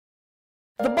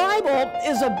The Bible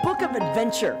is a book of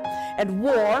adventure and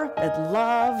war and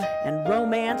love and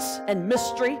romance and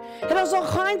mystery. It has all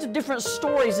kinds of different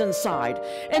stories inside.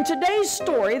 And today's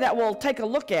story that we'll take a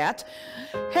look at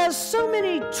has so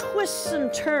many twists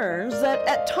and turns that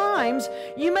at times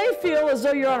you may feel as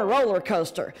though you're on a roller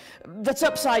coaster that's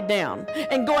upside down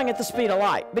and going at the speed of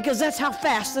light, because that's how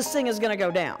fast this thing is going to go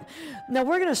down. Now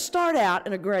we're going to start out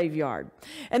in a graveyard,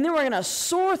 and then we're going to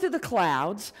soar through the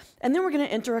clouds, and then we're going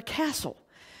to enter a castle.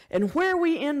 And where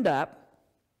we end up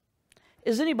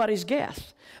is anybody's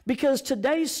guess, because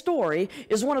today's story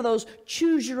is one of those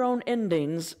choose your own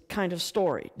endings kind of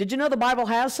story. Did you know the Bible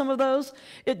has some of those?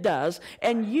 It does,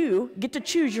 and you get to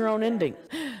choose your own ending.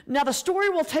 Now the story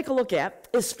we'll take a look at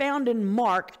is found in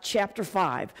Mark chapter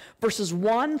 5, verses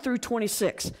 1 through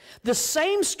 26. The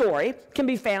same story can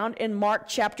be found in Mark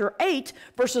chapter 8,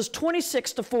 verses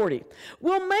 26 to 40.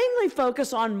 We'll mainly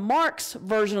focus on Mark's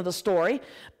version of the story,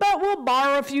 but we'll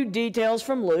borrow a few details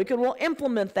from Luke and we'll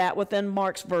implement that within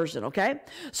Mark's version, okay?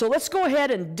 So let's go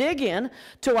ahead and dig in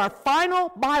to our final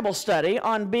Bible study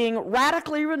on being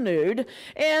radically renewed,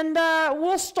 and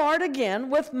we'll start again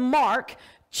with Mark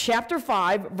chapter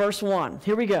 5, verse 1.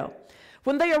 Here we go.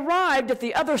 When they arrived at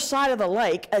the other side of the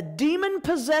lake, a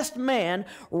demon-possessed man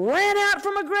ran out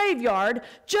from a graveyard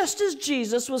just as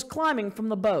Jesus was climbing from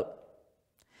the boat.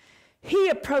 He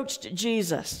approached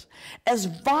Jesus. As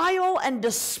vile and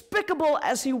despicable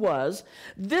as he was,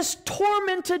 this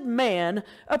tormented man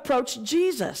approached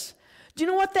Jesus. Do you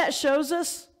know what that shows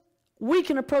us? We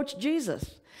can approach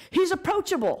Jesus. He's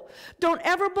approachable. Don't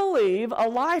ever believe a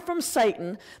lie from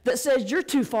Satan that says you're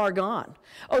too far gone.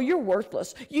 Oh, you're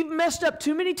worthless. You've messed up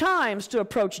too many times to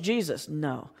approach Jesus.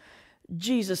 No,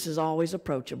 Jesus is always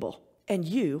approachable, and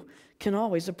you can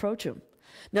always approach him.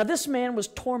 Now, this man was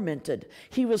tormented.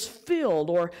 He was filled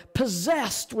or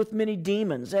possessed with many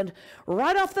demons, and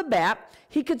right off the bat,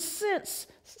 he could sense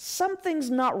something's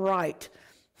not right.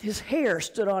 His hair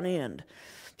stood on end.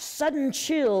 Sudden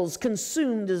chills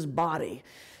consumed his body.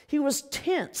 He was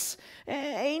tense.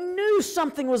 He knew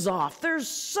something was off. There's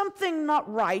something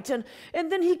not right. And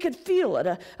then he could feel it,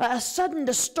 a sudden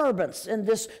disturbance in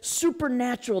this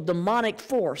supernatural demonic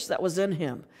force that was in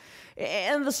him.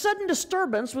 And the sudden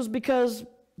disturbance was because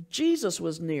Jesus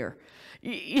was near.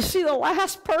 You see, the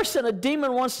last person a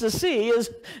demon wants to see is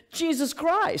Jesus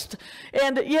Christ.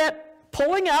 And yet,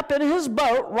 pulling up in his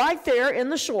boat right there in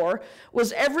the shore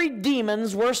was every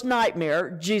demon's worst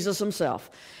nightmare, Jesus himself.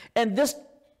 And this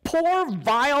poor,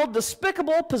 vile,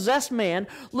 despicable, possessed man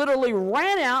literally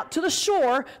ran out to the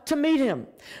shore to meet him.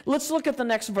 Let's look at the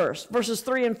next verse, verses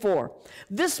 3 and 4.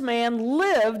 This man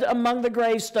lived among the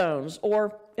gravestones,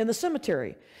 or in the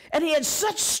cemetery, and he had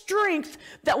such strength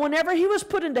that whenever he was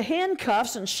put into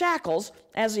handcuffs and shackles,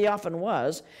 as he often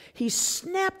was, he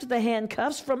snapped the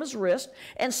handcuffs from his wrist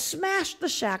and smashed the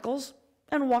shackles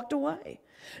and walked away.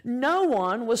 No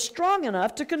one was strong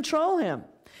enough to control him.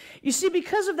 You see,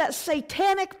 because of that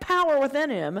satanic power within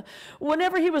him,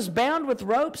 whenever he was bound with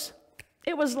ropes,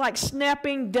 it was like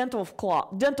snapping dental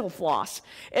floss.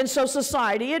 And so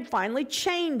society had finally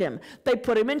chained him. They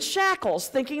put him in shackles,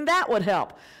 thinking that would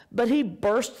help. But he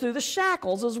burst through the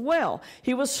shackles as well.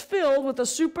 He was filled with a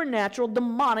supernatural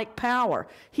demonic power.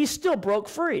 He still broke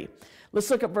free. Let's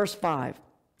look at verse 5.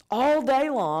 All day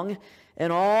long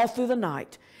and all through the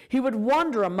night, he would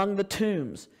wander among the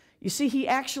tombs. You see, he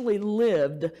actually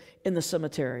lived in the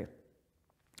cemetery.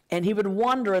 And he would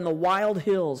wander in the wild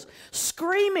hills,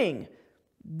 screaming.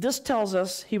 This tells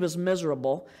us he was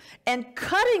miserable, and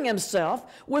cutting himself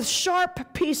with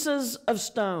sharp pieces of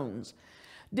stones.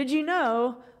 Did you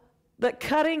know that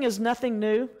cutting is nothing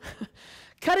new?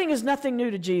 Cutting is nothing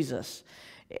new to Jesus.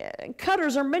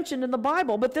 Cutters are mentioned in the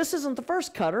Bible, but this isn't the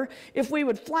first cutter. If we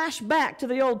would flash back to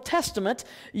the Old Testament,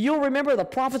 you'll remember the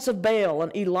prophets of Baal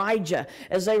and Elijah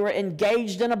as they were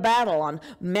engaged in a battle on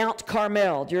Mount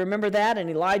Carmel. Do you remember that?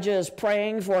 And Elijah is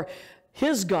praying for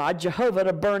his God, Jehovah,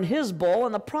 to burn his bull,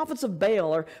 and the prophets of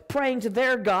Baal are praying to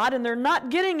their God, and they're not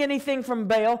getting anything from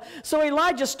Baal, so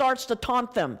Elijah starts to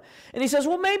taunt them. And he says,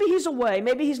 well, maybe he's away,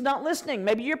 maybe he's not listening,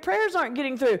 maybe your prayers aren't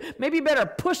getting through, maybe you better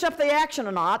push up the action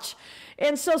a notch.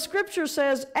 And so Scripture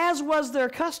says, as was their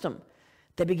custom,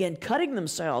 they began cutting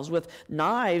themselves with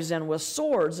knives and with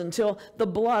swords until the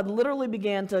blood literally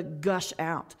began to gush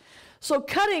out. So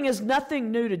cutting is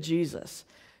nothing new to Jesus.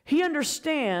 He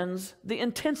understands the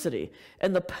intensity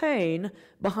and the pain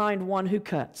behind one who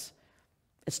cuts.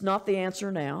 It's not the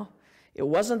answer now. It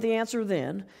wasn't the answer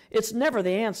then. It's never the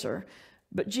answer.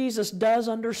 But Jesus does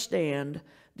understand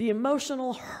the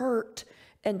emotional hurt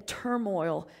and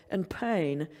turmoil and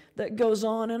pain that goes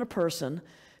on in a person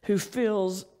who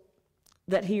feels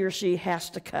that he or she has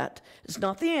to cut. It's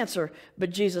not the answer, but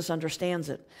Jesus understands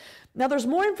it. Now, there's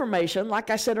more information, like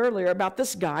I said earlier, about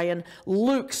this guy in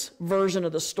Luke's version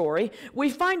of the story. We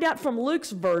find out from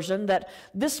Luke's version that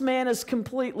this man is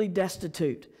completely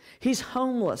destitute. He's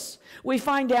homeless. We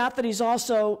find out that he's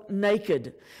also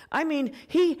naked. I mean,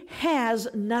 he has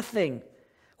nothing.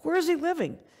 Where is he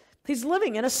living? He's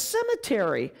living in a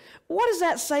cemetery. What does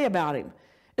that say about him?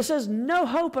 It says no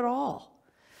hope at all.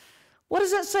 What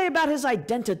does that say about his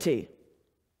identity?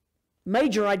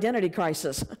 Major identity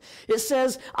crisis. It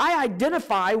says, I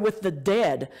identify with the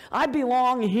dead. I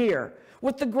belong here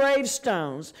with the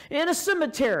gravestones, in a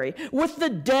cemetery, with the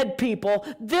dead people.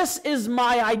 This is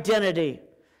my identity.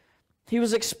 He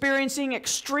was experiencing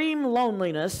extreme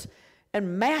loneliness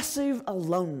and massive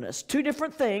aloneness. Two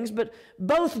different things, but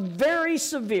both very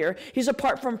severe. He's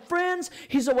apart from friends.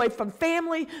 He's away from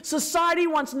family. Society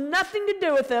wants nothing to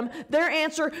do with him. Their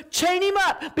answer, chain him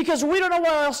up because we don't know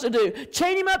what else to do.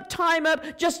 Chain him up, tie him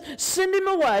up, just send him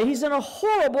away. He's in a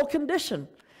horrible condition.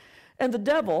 And the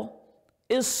devil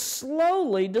is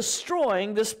slowly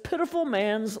destroying this pitiful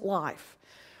man's life.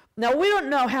 Now, we don't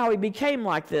know how he became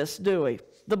like this, do we?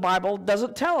 The Bible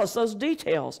doesn't tell us those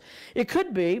details. It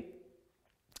could be,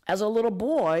 as a little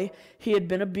boy, he had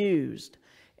been abused.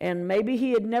 And maybe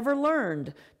he had never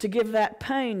learned to give that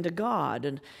pain to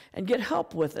God and get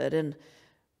help with it. And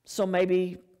so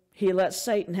maybe he let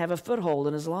Satan have a foothold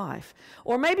in his life.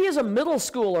 Or maybe as a middle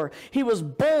schooler, he was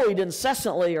bullied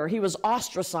incessantly, or he was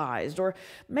ostracized, or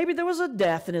maybe there was a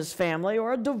death in his family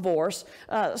or a divorce.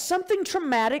 Something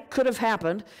traumatic could have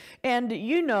happened. And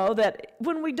you know that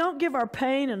when we don't give our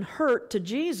pain and hurt to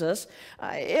Jesus,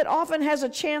 it often has a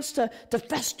chance to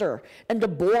fester and to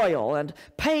boil, and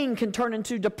pain can turn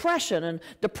into depression, and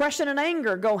depression and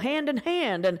anger go hand in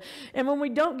hand. And when we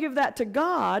don't give that to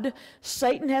God,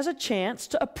 Satan has a chance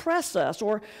to oppress us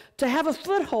or to have a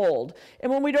foothold. And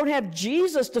when we don't have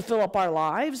Jesus to fill up our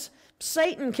lives,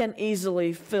 Satan can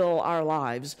easily fill our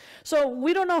lives. So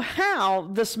we don't know how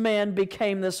this man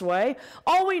became this way.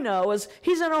 All we know is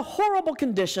he's in a horrible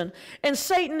condition, and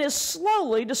Satan is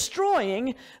slowly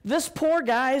destroying this poor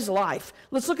guy's life.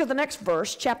 Let's look at the next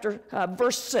verse,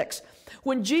 verse 6.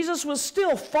 When Jesus was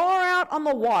still far out on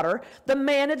the water, the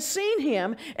man had seen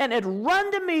him and had run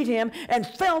to meet him and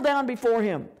fell down before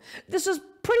him. This is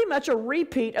pretty much a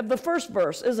repeat of the first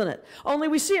verse, isn't it? Only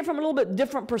we see it from a little bit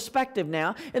different perspective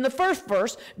now. In the first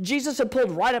verse, Jesus had pulled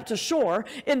right up to shore.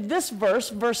 In this verse,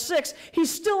 verse 6,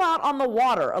 he's still out on the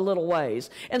water a little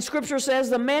ways. And Scripture says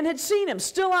the man had seen him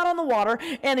still out on the water,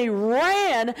 and he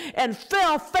ran and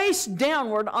fell face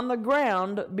downward on the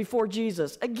ground before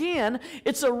Jesus. Again,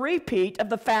 it's a repeat of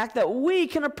the fact that we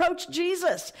can approach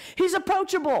Jesus. He's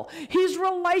approachable. He's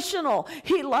relational.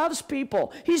 He loves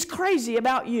people. He's crazy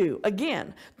about you. Again,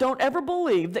 don't ever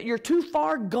believe that you're too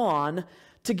far gone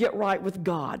to get right with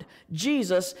God.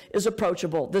 Jesus is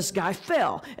approachable. This guy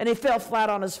fell, and he fell flat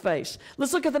on his face.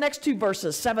 Let's look at the next two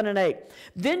verses, 7 and 8.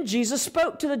 Then Jesus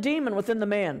spoke to the demon within the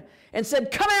man and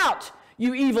said, "Come out,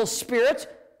 you evil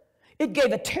spirit." It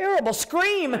gave a terrible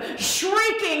scream,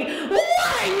 shrieking,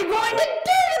 "What are you going to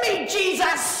do to me, Jesus?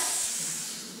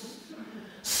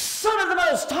 Son of the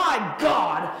Most High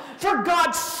God, for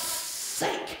God's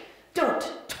sake, don't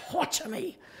torture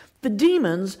me." The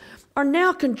demons are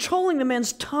now controlling the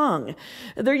man's tongue.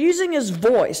 They're using his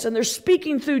voice, and they're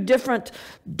speaking through different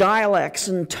dialects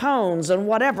and tones and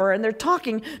whatever, and they're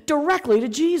talking directly to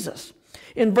Jesus.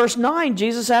 In verse 9,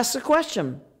 Jesus asks a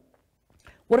question.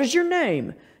 "What is your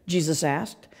name?" Jesus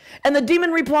asked. And the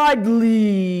demon replied,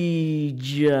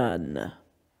 "Legion.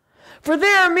 For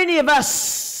there are many of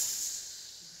us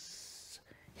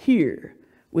here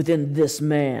within this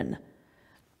man."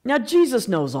 Now, Jesus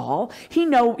knows all. He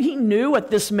knew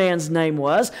what this man's name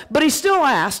was, but he still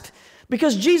asked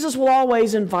because Jesus will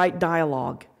always invite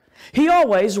dialogue. He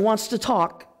always wants to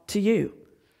talk to you.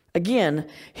 Again,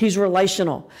 he's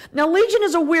relational. Now, Legion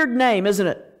is a weird name, isn't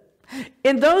it?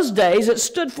 In those days, it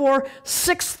stood for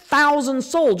 6,000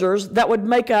 soldiers that would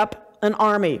make up an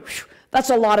army. That's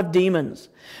a lot of demons.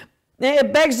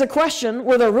 It begs the question,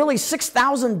 were there really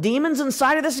 6,000 demons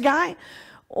inside of this guy?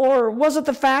 Or was it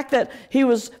the fact that he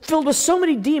was filled with so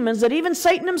many demons that even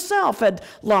Satan himself had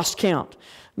lost count?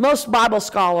 Most Bible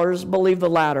scholars believe the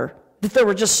latter, that there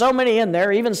were just so many in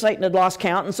there, even Satan had lost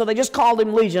count, and so they just called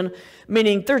him Legion,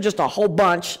 meaning there's just a whole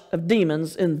bunch of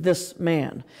demons in this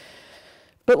man.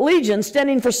 But Legion,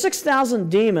 standing for 6,000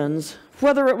 demons,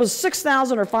 whether it was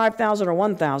 6,000 or 5,000 or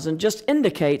 1,000, just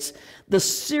indicates the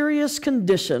serious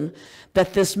condition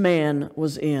that this man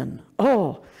was in.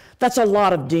 Oh, that's a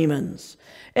lot of demons.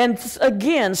 And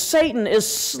again, Satan is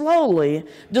slowly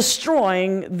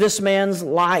destroying this man's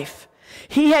life.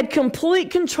 He had complete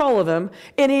control of him,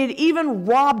 and he had even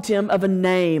robbed him of a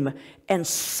name and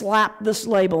slapped this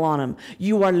label on him.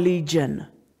 You are Legion.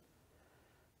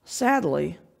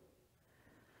 Sadly,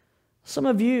 some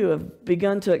of you have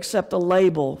begun to accept a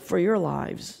label for your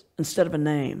lives instead of a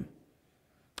name.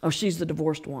 Oh, she's the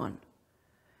divorced one.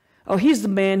 Oh, he's the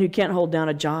man who can't hold down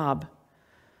a job.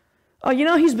 Oh, you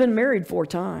know, he's been married 4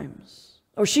 times.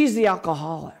 Oh, she's the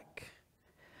alcoholic.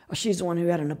 Oh, she's the one who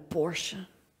had an abortion.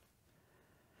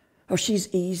 Oh,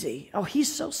 she's easy. Oh,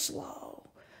 he's so slow.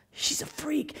 She's a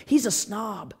freak. He's a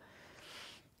snob.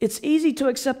 It's easy to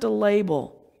accept a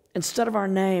label instead of our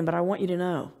name, but I want you to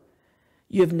know,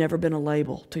 you have never been a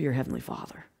label to your Heavenly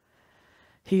Father.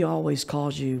 He always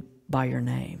calls you by your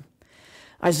name.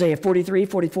 Isaiah 43,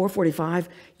 44, 45,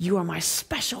 you are my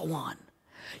special one.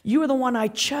 You are the one I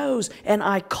chose, and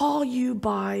I call you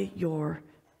by your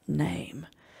name.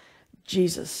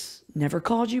 Jesus never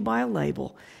called you by a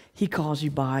label. He calls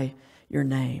you by your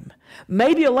name.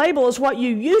 Maybe a label is what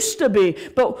you used to be,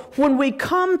 but when we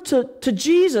come to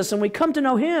Jesus and we come to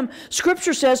know Him,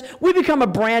 Scripture says we become a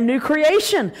brand new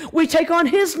creation. We take on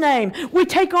His name. We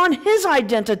take on His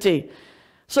identity.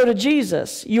 So to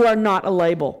Jesus, you are not a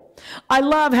label. I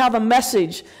love how the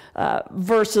Message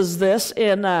verses this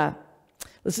in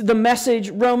the Message,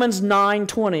 Romans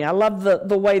 9:20. I love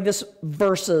the way this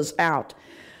verses out.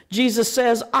 Jesus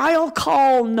says, I'll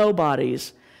call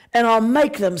nobodies, and I'll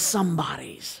make them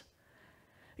somebodies.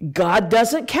 God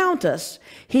doesn't count us.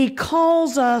 He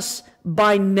calls us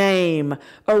by name.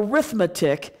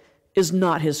 Arithmetic is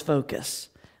not His focus.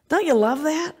 Don't you love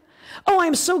that? Oh,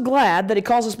 I'm so glad that He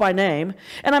calls us by name,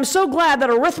 and I'm so glad that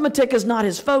arithmetic is not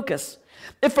His focus.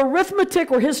 If arithmetic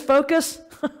were His focus,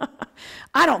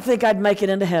 I don't think I'd make it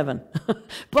into heaven.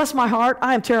 Bless my heart,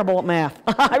 I am terrible at math.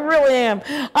 I really am.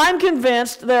 I'm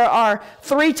convinced there are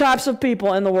 3 types of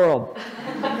people in the world.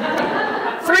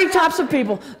 3 types of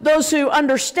people. Those who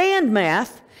understand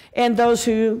math and those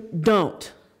who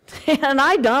don't. And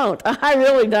I don't. I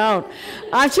really don't.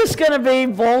 I'm just going to be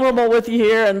vulnerable with you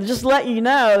here and just let you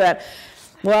know that,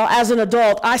 well, as an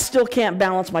adult, I still can't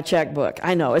balance my checkbook.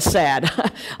 I know, it's sad.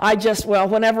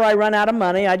 Whenever I run out of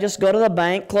money, I just go to the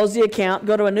bank, close the account,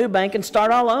 go to a new bank, and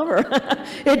start all over.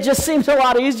 It just seems a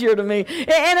lot easier to me.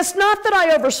 And it's not that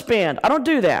I overspend. I don't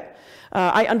do that.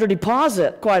 I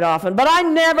underdeposit quite often, but I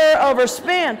never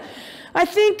overspend. I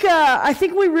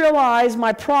think we realized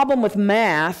my problem with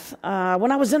math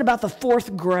when I was in about the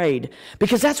 4th grade,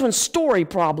 because that's when story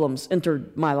problems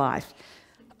entered my life.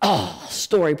 Oh,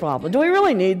 story problem. Do we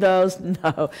really need those?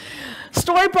 No.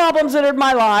 Story problems entered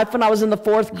my life when I was in the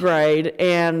 4th grade,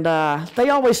 and they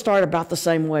always start about the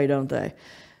same way, don't they?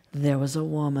 There was a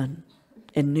woman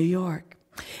in New York,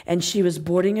 and she was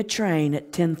boarding a train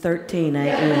at 10:13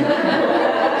 a.m.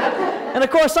 And of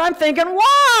course, I'm thinking,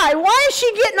 why? Why is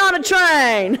she getting on a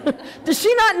train? Does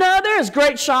she not know there is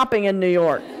great shopping in New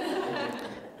York?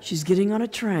 She's getting on a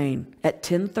train at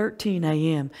 10:13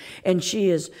 a.m. and she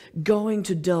is going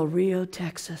to Del Rio,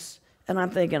 Texas. And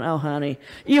I'm thinking, oh, honey,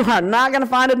 you are not going to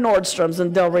find a Nordstrom's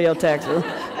in Del Rio, Texas.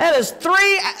 That is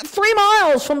 3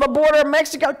 miles from the border of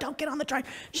Mexico. Don't get on the train.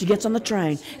 She gets on the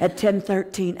train at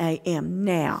 10:13 a.m.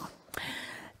 Now,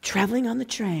 traveling on the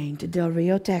train to Del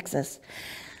Rio, Texas,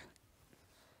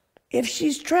 if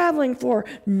she's traveling for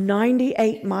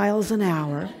 98 miles an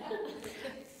hour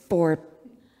for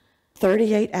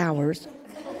 38 hours,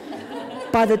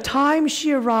 by the time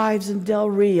she arrives in Del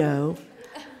Rio,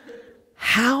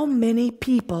 how many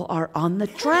people are on the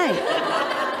train?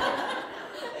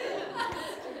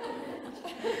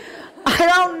 I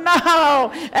don't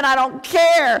know, and I don't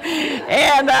care.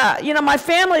 And, my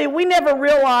family, we never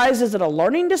realized, is it a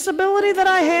learning disability that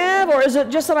I have, or is it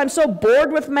just that I'm so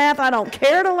bored with math I don't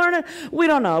care to learn it? We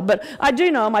don't know, but I do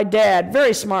know my dad,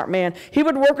 very smart man, he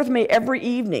would work with me every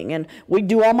evening, and we'd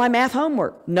do all my math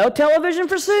homework. No television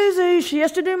for Susie. She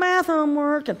has to do math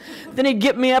homework. And then he'd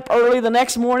get me up early the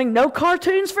next morning. No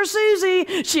cartoons for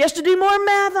Susie. She has to do more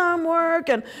math homework.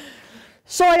 And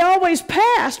so I always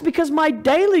passed because my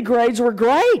daily grades were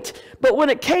great. But when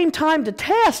it came time to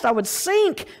test, I would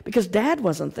sink because Dad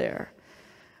wasn't there.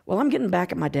 Well, I'm getting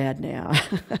back at my dad now.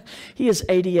 He is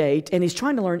 88, and he's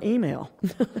trying to learn email.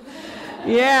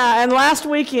 Yeah, and last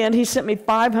weekend, he sent me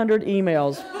 500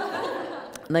 emails.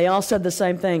 And they all said the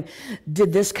same thing.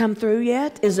 Did this come through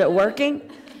yet? Is it working?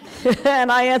 And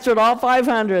I answered all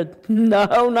 500.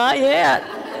 No, not yet.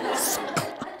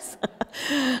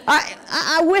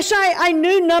 I wish I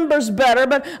knew numbers better,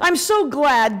 but I'm so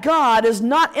glad God is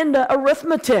not into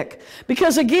arithmetic.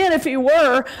 Because again, if he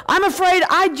were, I'm afraid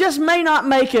I just may not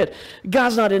make it.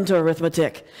 God's not into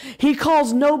arithmetic. He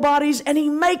calls nobodies and he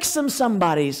makes them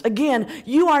somebodies. Again,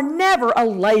 you are never a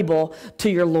label to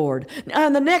your Lord. Now,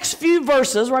 in the next few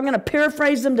verses, where I'm going to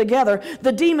paraphrase them together,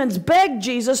 the demons beg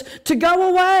Jesus to go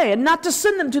away and not to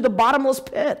send them to the bottomless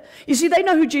pit. You see, they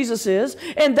know who Jesus is,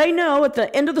 and they know at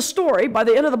the end of the story, by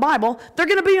the end of the Bible, they're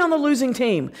going to be on the losing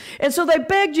team. And so they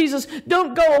beg Jesus,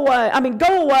 don't go away.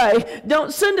 Go away.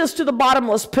 Don't send us to the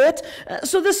bottomless pit.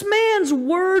 So this man's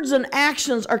words and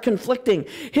actions are conflicting.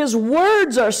 His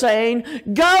words are saying,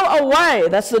 go away.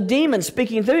 That's the demon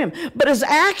speaking through him. But his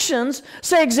actions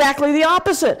say exactly the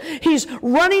opposite. He's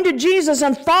running to Jesus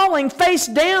and falling face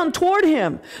down toward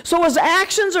him. So his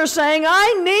actions are saying,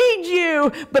 I need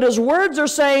you. But his words are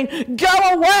saying,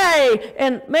 go away.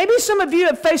 And maybe some of you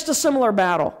have faced a similar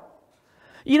battle.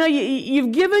 You know,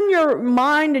 you've given your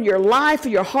mind and your life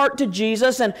and your heart to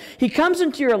Jesus, and he comes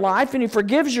into your life and he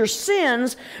forgives your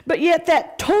sins, but yet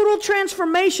that total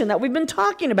transformation that we've been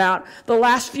talking about the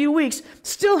last few weeks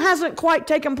still hasn't quite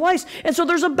taken place. And so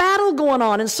there's a battle going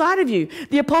on inside of you.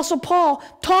 The Apostle Paul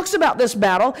talks about this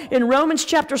battle in Romans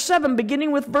chapter 7,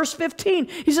 beginning with verse 15.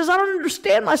 He says, I don't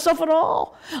understand myself at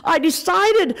all. I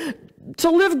decided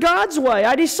to live God's way.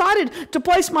 I decided to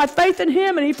place my faith in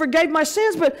him, and he forgave my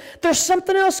sins, but there's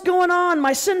something else going on,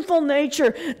 my sinful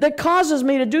nature, that causes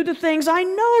me to do the things I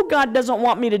know God doesn't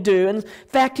want me to do. In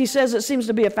fact, he says it seems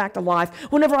to be a fact of life.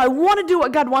 Whenever I want to do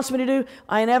what God wants me to do,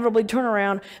 I inevitably turn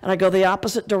around and I go the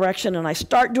opposite direction, and I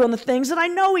start doing the things that I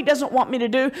know he doesn't want me to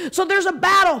do. So there's a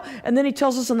battle. And then he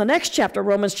tells us in the next chapter,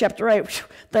 Romans chapter 8,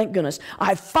 thank goodness,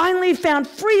 I finally found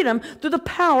freedom through the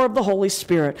power of the Holy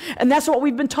Spirit. And that's what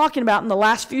we've been talking about in the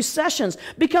last few sessions,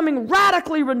 becoming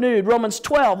radically renewed, Romans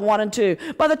 12, 1 and 2,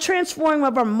 by the transforming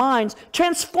of our minds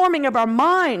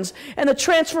and the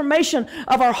transformation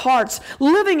of our hearts,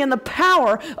 living in the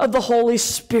power of the Holy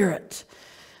Spirit.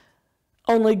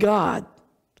 Only God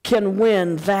can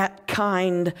win that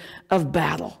kind of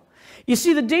battle. You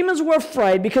see, the demons were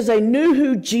afraid because they knew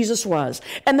who Jesus was.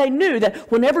 And they knew that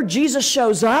whenever Jesus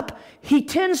shows up, he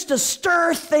tends to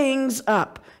stir things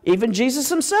up. Even Jesus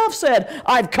himself said,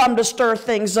 I've come to stir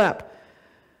things up.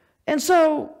 And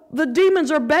so the demons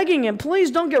are begging him,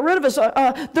 please don't get rid of us.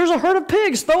 There's a herd of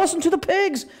pigs. Throw us into the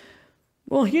pigs.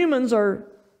 Well, humans are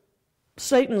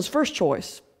Satan's first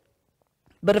choice.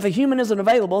 But if a human isn't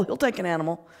available, he'll take an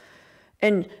animal.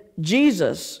 And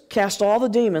Jesus cast all the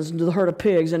demons into the herd of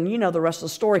pigs. And you know the rest of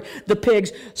the story. The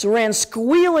pigs ran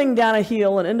squealing down a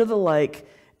hill and into the lake,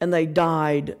 and they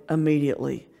died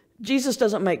immediately. Jesus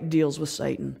doesn't make deals with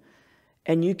Satan,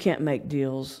 and you can't make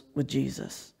deals with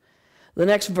Jesus. The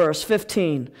next verse,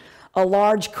 15, a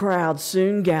large crowd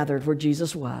soon gathered where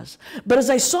Jesus was. But as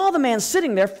they saw the man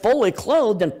sitting there fully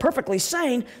clothed and perfectly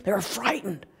sane, they were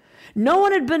frightened. No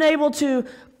one had been able to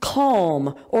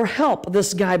calm or help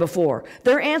this guy before.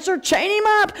 Their answer, chain him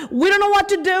up. We don't know what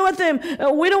to do with him.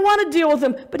 We don't want to deal with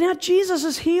him. But now Jesus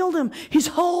has healed him. He's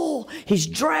whole. He's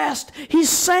dressed. He's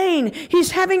sane.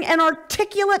 He's having an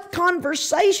articulate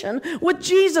conversation with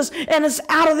Jesus, and it's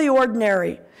out of the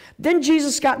ordinary. Then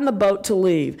Jesus got in the boat to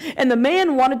leave, and the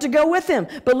man wanted to go with him.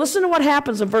 But listen to what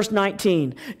happens in verse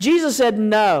 19. Jesus said,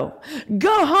 no.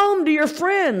 Go home to your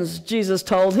friends, Jesus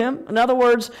told him. In other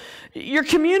words, your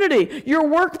community, your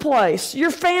workplace,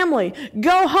 your family.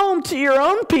 Go home to your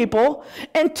own people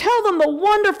and tell them the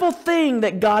wonderful thing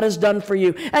that God has done for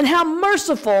you and how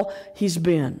merciful he's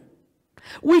been.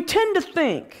 We tend to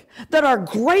think that our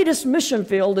greatest mission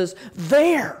field is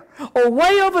there or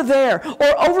way over there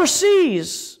or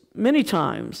overseas. Many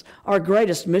times, our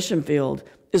greatest mission field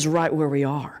is right where we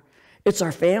are. It's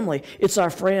our family. It's our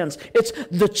friends. It's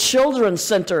the Children's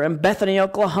Center in Bethany,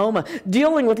 Oklahoma,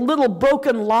 dealing with little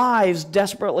broken lives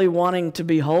desperately wanting to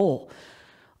be whole.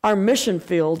 Our mission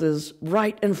field is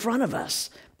right in front of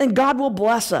us, and God will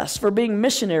bless us for being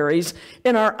missionaries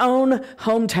in our own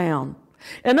hometown.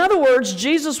 In other words,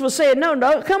 Jesus was saying,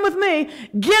 no, come with me.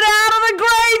 Get out of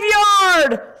the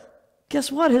graveyard. Guess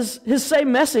what? His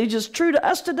same message is true to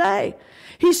us today.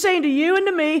 He's saying to you and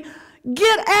to me,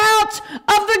 get out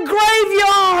of the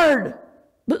graveyard.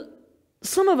 But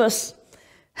some of us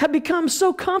have become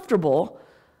so comfortable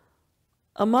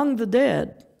among the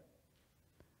dead,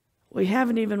 we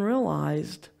haven't even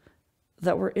realized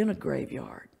that we're in a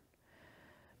graveyard.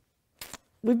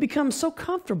 We've become so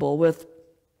comfortable with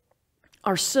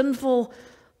our sinful,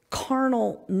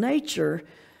 carnal nature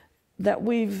that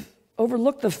we've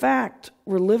overlooked the fact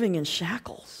we're living in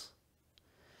shackles.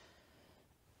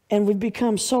 And we've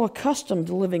become so accustomed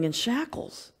to living in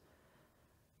shackles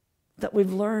that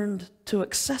we've learned to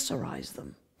accessorize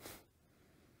them.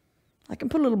 I can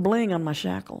put a little bling on my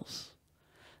shackles.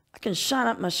 I can shine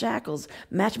up my shackles,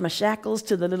 match my shackles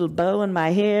to the little bow in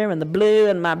my hair and the blue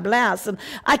in my blouse, and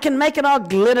I can make it all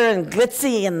glitter and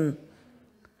glitzy and...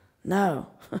 No.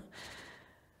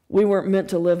 We weren't meant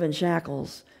to live in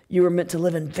shackles. You were meant to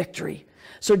live in victory.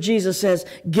 So Jesus says,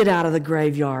 get out of the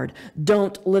graveyard.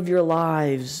 Don't live your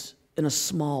lives in a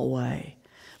small way.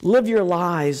 Live your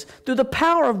lives through the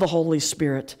power of the Holy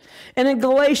Spirit. And in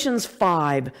Galatians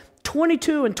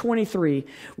 5:22 and 23,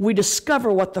 we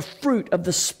discover what the fruit of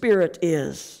the Spirit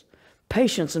is.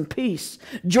 Patience and peace,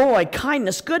 joy,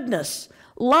 kindness, goodness,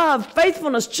 love,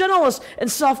 faithfulness, gentleness,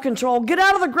 and self-control. Get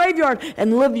out of the graveyard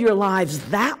and live your lives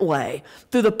that way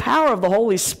through the power of the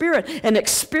Holy Spirit and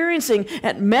experiencing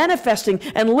and manifesting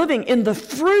and living in the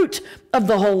fruit of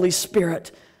the Holy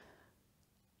Spirit.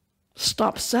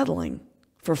 Stop settling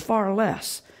for far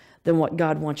less than what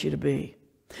God wants you to be.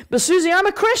 But Susie, I'm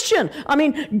a Christian. I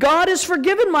mean, God has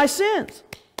forgiven my sins.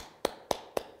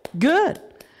 Good.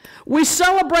 We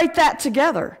celebrate that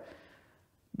together.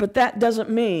 But that doesn't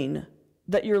mean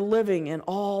that you're living in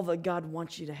all that God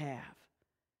wants you to have.